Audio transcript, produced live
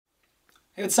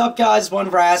Hey, what's up guys?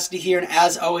 OneVeracity here, and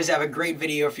as always I have a great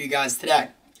video for you guys today.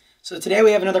 So today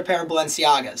we have another pair of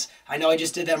Balenciagas. I know I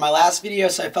just did that in my last video,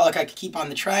 so I felt like I could keep on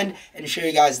the trend and show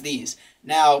you guys these.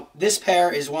 Now, this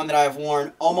pair is one that I've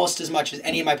worn almost as much as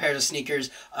any of my pairs of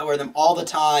sneakers. I wear them all the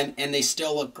time, and they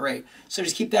still look great. So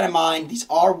just keep that in mind. These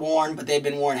are worn, but they've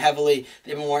been worn heavily.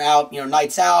 They've been worn out,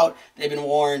 nights out. They've been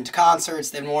worn to concerts.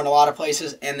 They've been worn a lot of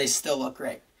places, and they still look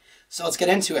great. So let's get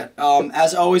into it.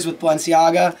 As always with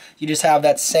Balenciaga, you just have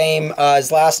that same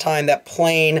as last time, that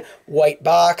plain white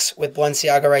box with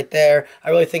Balenciaga right there. I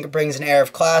really think it brings an air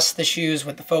of class to the shoes,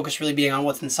 with the focus really being on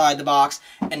what's inside the box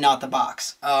and not the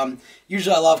box.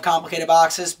 Usually I love complicated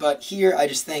boxes, but here I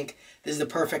just think this is the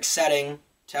perfect setting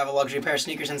to have a luxury pair of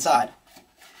sneakers inside.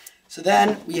 So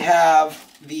then we have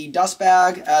the dust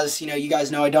bag. As you guys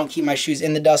know, I don't keep my shoes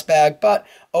in the dust bag, but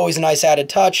always a nice added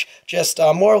touch. Just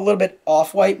more a little bit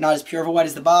off-white, not as pure of a white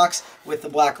as the box, with the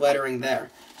black lettering there.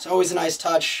 So always a nice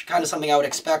touch, kind of something I would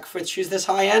expect for shoes this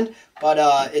high-end, but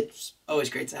it's always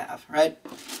great to have, right?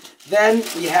 Then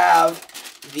we have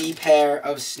the pair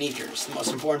of sneakers, the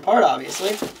most important part,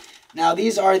 obviously. Now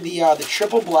these are the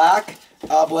triple black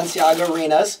Balenciaga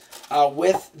Arenas.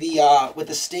 With the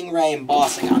Stingray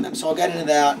embossing on them. So I'll get into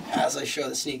that as I show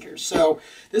the sneakers. So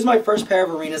this is my first pair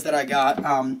of Arenas that I got.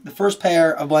 The first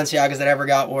pair of Balenciagas that I ever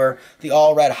got were the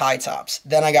all red high tops.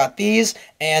 Then I got these,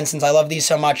 and since I love these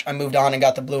so much, I moved on and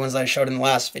got the blue ones that I showed in the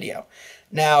last video.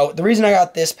 Now, the reason I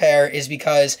got this pair is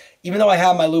because even though I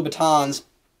have my Louboutins,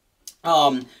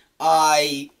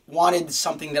 I wanted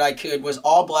something that was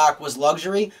all black, was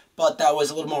luxury, but that was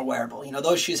a little more wearable.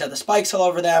 Those shoes have the spikes all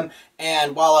over them,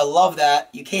 and while I love that,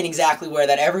 you can't exactly wear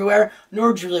that everywhere,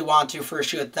 nor do you really want to for a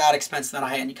shoe at that expensive on a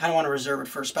high-end. You kind of want to reserve it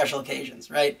for special occasions,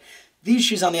 right? These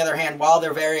shoes, on the other hand, while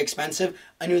they're very expensive,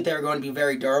 I knew that they were going to be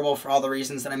very durable for all the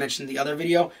reasons that I mentioned in the other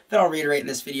video that I'll reiterate in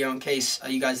this video in case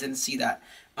you guys didn't see that.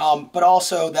 But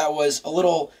also that was a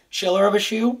little chiller of a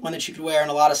shoe, one that you could wear in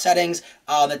a lot of settings,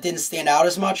 that didn't stand out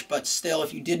as much, but still,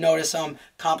 if you did notice them,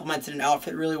 complemented an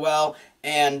outfit really well,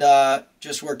 and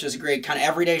just worked as a great kind of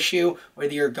everyday shoe,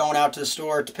 whether you're going out to the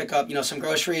store to pick up some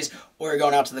groceries, or you're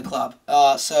going out to the club.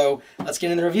 So let's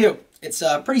get into the review. It's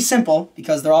pretty simple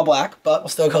because they're all black, but we'll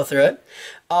still go through it.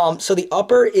 So the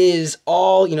upper is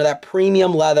all that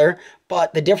premium leather,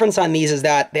 but the difference on these is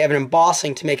that they have an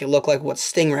embossing to make it look like what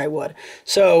Stingray would.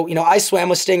 So, I swam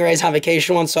with Stingrays on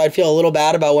vacation once, so I'd feel a little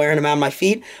bad about wearing them on my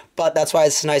feet, but that's why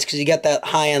it's nice, because you get that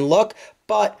high-end look,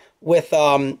 but with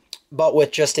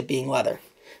just it being leather.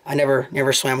 I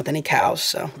never swam with any cows,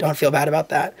 so don't feel bad about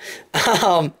that.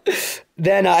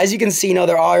 Then, as you can see,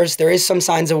 there is some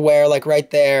signs of wear, like right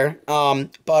there,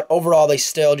 but overall, they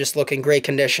still just look in great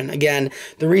condition. Again,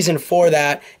 the reason for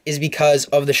that is because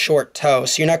of the short toe.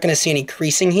 So you're not going to see any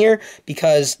creasing here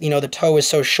because, the toe is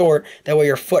so short that where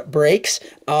your foot breaks,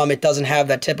 it doesn't have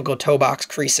that typical toe box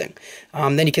creasing.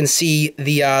 Then you can see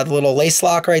the little lace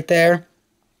lock right there.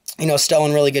 Still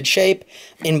in really good shape,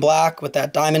 in black with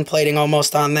that diamond plating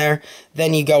almost on there.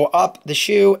 Then you go up the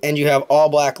shoe and you have all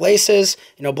black laces,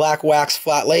 black wax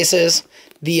flat laces.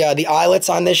 The eyelets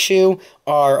on this shoe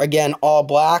are, again, all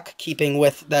black, keeping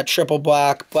with that triple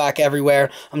black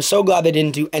everywhere. I'm so glad they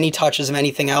didn't do any touches of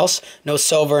anything else, no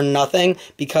silver, nothing,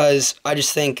 because I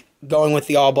just think going with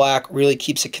the all black really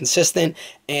keeps it consistent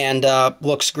and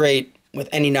looks great with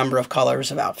any number of colors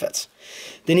of outfits.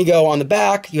 Then you go on the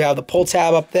back, you have the pull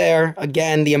tab up there.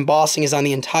 Again, the embossing is on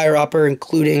the entire upper,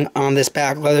 including on this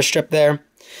back leather strip there.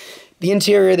 The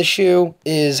interior of the shoe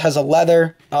has a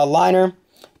leather liner,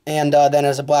 and then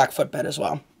has a black footbed as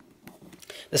well.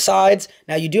 The sides,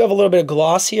 now you do have a little bit of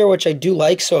gloss here, which I do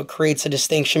like, so it creates a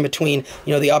distinction between,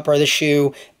 the upper of the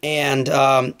shoe and,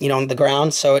 the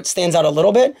ground, so it stands out a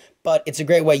little bit, but it's a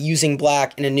great way using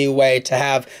black in a new way to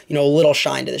have, a little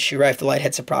shine to the shoe, right, if the light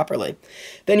hits it properly.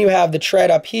 Then you have the tread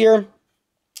up here,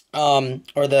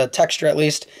 or the texture at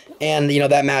least, and,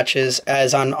 that matches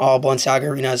as on all Balenciaga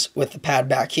Arenas with the pad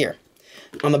back here.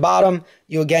 On the bottom,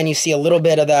 you see a little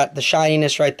bit of the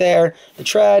shininess right there, the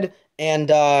tread, and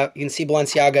you can see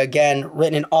Balenciaga again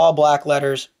written in all black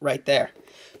letters right there.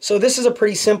 So this is a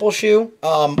pretty simple shoe,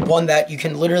 one that you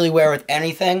can literally wear with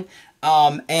anything.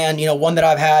 And one that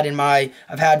I've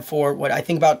had for what I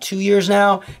think about 2 years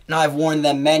now, and I've worn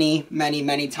them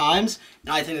many times,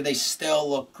 and I think that they still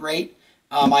look great.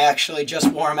 I actually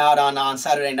just wore them out on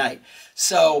Saturday night.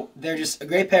 So they're just a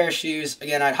great pair of shoes.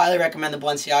 Again, I'd highly recommend the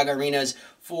Balenciaga Arenas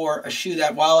for a shoe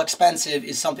that, while expensive,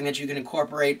 is something that you can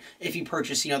incorporate if you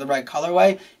purchase, the right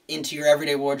colorway into your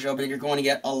everyday wardrobe, and you're going to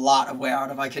get a lot of wear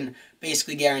out of. I can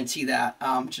basically guarantee that.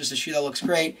 Just a shoe that looks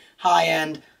great,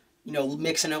 high-end, you know,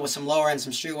 mixing it with some lower end,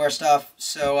 some streetwear stuff.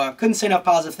 So couldn't say enough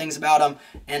positive things about them.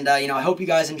 And, you know, I hope you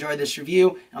guys enjoyed this review.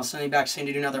 And I'll send you back soon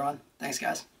to do another one. Thanks,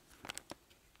 guys.